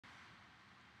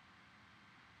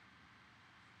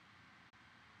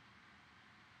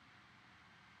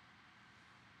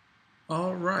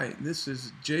All right, this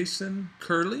is Jason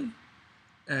Curley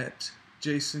at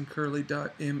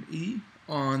jasoncurley.me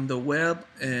on the web,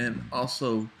 and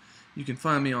also you can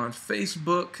find me on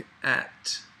Facebook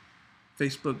at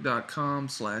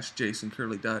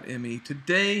facebook.com/jasoncurley.me.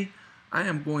 Today, I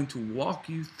am going to walk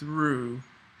you through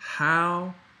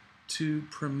how to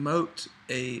promote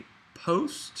a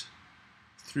post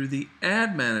through the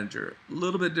ad manager. A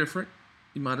little bit different.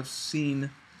 You might have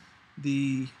seen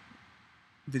the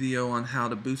video on how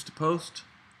to boost a post.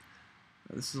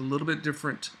 This is a little bit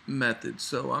different method.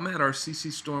 So I'm at our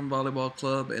CC Storm Volleyball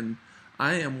Club, and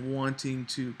I am wanting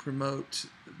to promote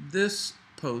this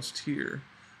post here.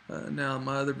 Now,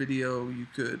 my other video, you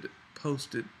could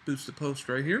post it, boost a post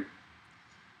right here.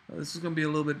 This is going to be a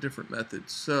little bit different method.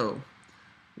 So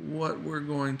what we're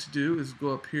going to do is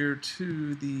go up here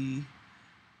to the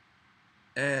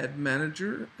ad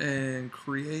manager and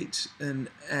create an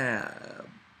ad.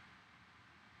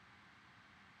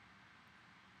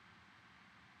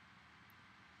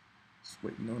 Just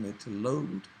waiting on it to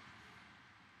load.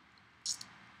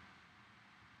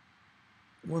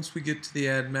 Once we get to the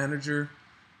ad manager,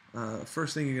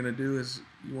 first thing you're going to do is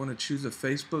you want to choose a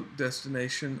Facebook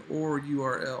destination or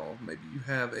URL. Maybe you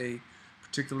have a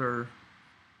particular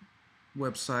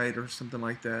website or something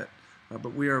like that,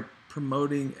 but we are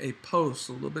promoting a post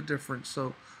a little bit different.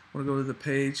 So I want to go to the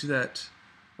page that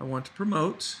I want to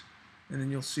promote, and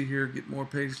then you'll see here, get more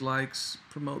page likes,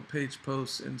 promote page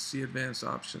posts, and see advanced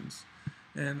options.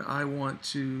 And I want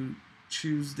to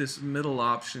choose this middle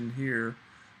option here,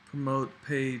 promote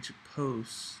page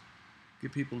posts.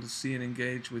 Get people to see and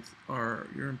engage with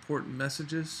your important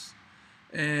messages.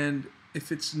 And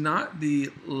if it's not the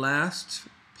last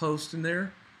post in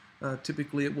there,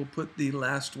 typically it will put the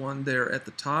last one there at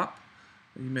the top.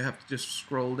 You may have to just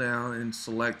scroll down and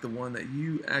select the one that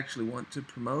you actually want to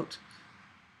promote.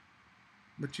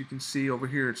 But you can see over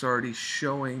here it's already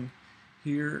showing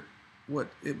here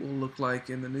what it will look like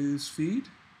in the news feed.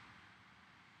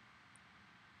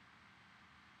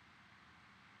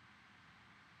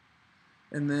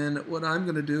 And then what I'm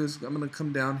going to do is I'm going to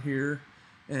come down here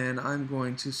and I'm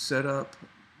going to set up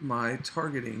my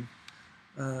targeting.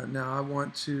 Now I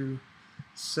want to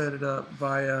set it up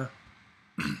via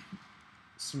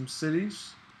some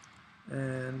cities,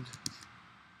 and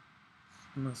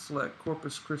I'm going to select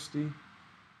Corpus Christi,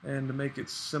 and to make it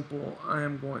simple I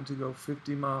am going to go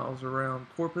 50 miles around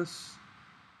Corpus,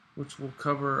 which will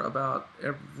cover about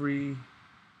every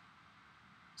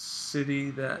city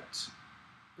that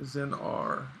is in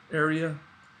our area.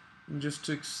 And just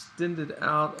to extend it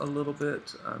out a little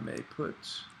bit, I may put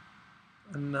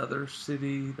another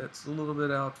city that's a little bit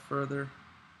out further,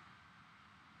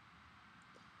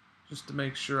 just to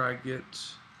make sure I get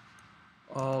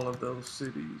all of those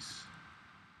cities.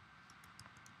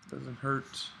 Doesn't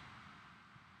hurt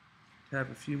to have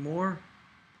a few more.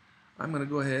 I'm going to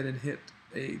go ahead and hit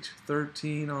age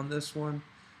 13 on this one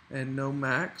and no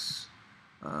max.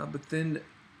 But then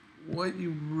what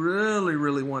you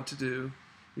really want to do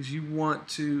is you want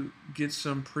to get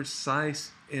some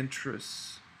precise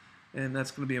interests, and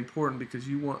that's going to be important because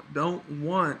you don't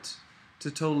want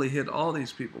to totally hit all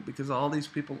these people, because all these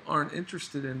people aren't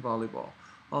interested in volleyball.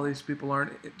 All these people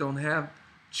don't have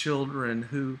children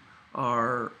who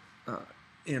are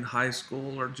in high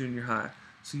school or junior high,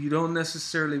 so you don't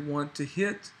necessarily want to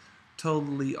hit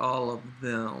totally all of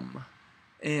them.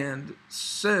 And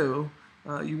so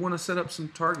you want to set up some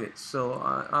targets. So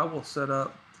I will set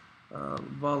up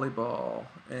volleyball,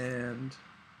 and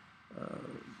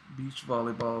beach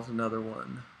volleyball is another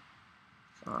one.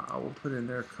 I will put in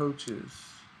there coaches,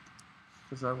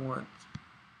 because I want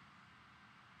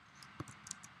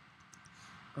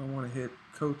to hit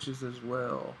coaches as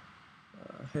well.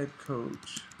 Head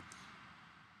coach.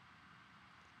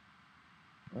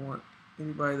 I want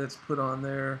anybody that's put on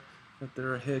there that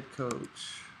they're a head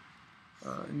coach.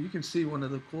 And you can see one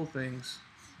of the cool things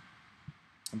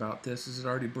about this is it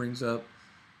already brings up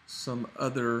some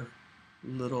other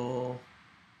little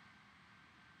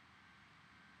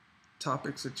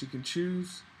topics that you can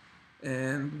choose.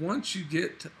 And once you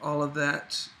get all of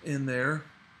that in there,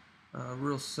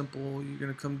 real simple, you're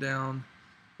going to come down.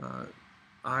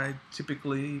 I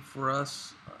typically, for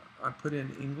us, I put in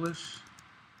English,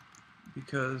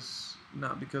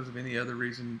 not because of any other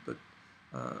reason, but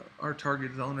our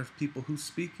target zone are people who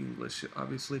speak English.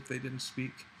 Obviously, if they didn't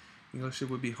speak English, it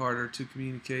would be harder to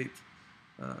communicate.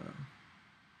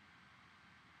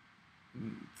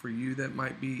 For you, that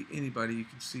might be anybody you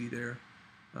can see there.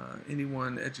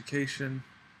 Anyone, education.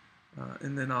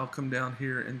 And then I'll come down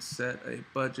here and set a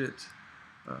budget.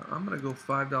 I'm going to go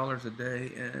 $5 a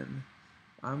day, and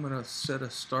I'm going to set a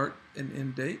start and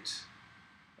end date.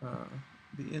 Uh,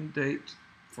 the end date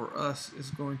for us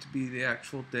is going to be the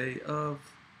actual day of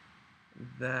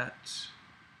that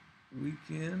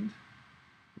weekend,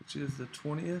 which is the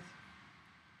 20th. And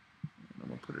I'm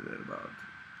going to put it at about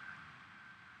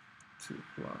 2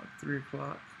 o'clock, 3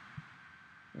 o'clock.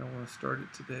 And I want to start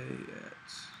it today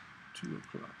at 2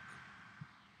 o'clock.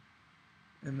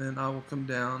 And then I will come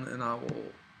down and I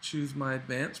will choose my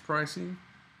advanced pricing.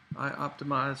 I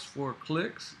optimize for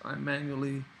clicks. I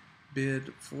manually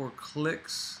bid for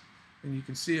clicks. And you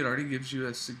can see it already gives you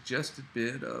a suggested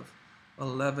bid of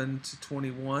 11 to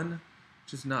 21,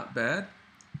 which is not bad.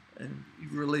 And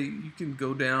you can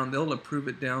go down, they'll approve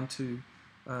it down to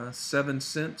 7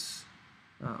 cents.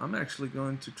 I'm actually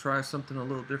going to try something a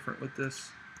little different with this.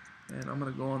 And I'm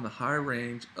going to go on the high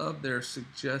range of their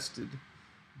suggested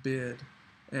bid.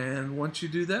 And once you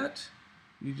do that,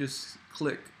 you just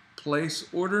click place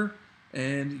order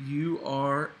and you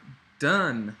are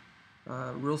done.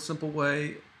 Real simple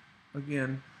way,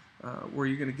 again, where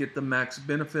you're going to get the max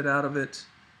benefit out of it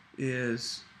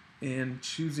is in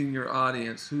choosing your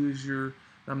audience. Who is your,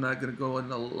 I'm not going to go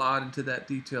in a lot into that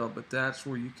detail, but that's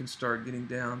where you can start getting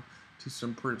down to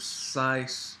some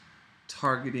precise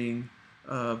targeting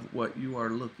of what you are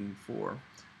looking for.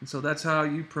 And so that's how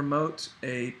you promote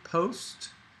a post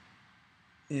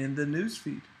in the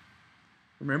newsfeed.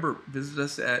 Remember, visit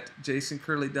us at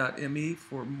jasoncurley.me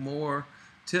for more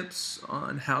tips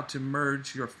on how to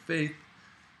merge your faith,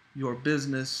 your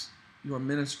business, your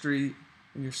ministry,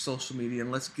 and your social media.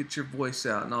 And let's get your voice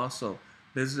out. And also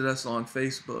visit us on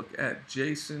Facebook at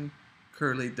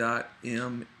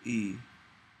jasoncurley.me.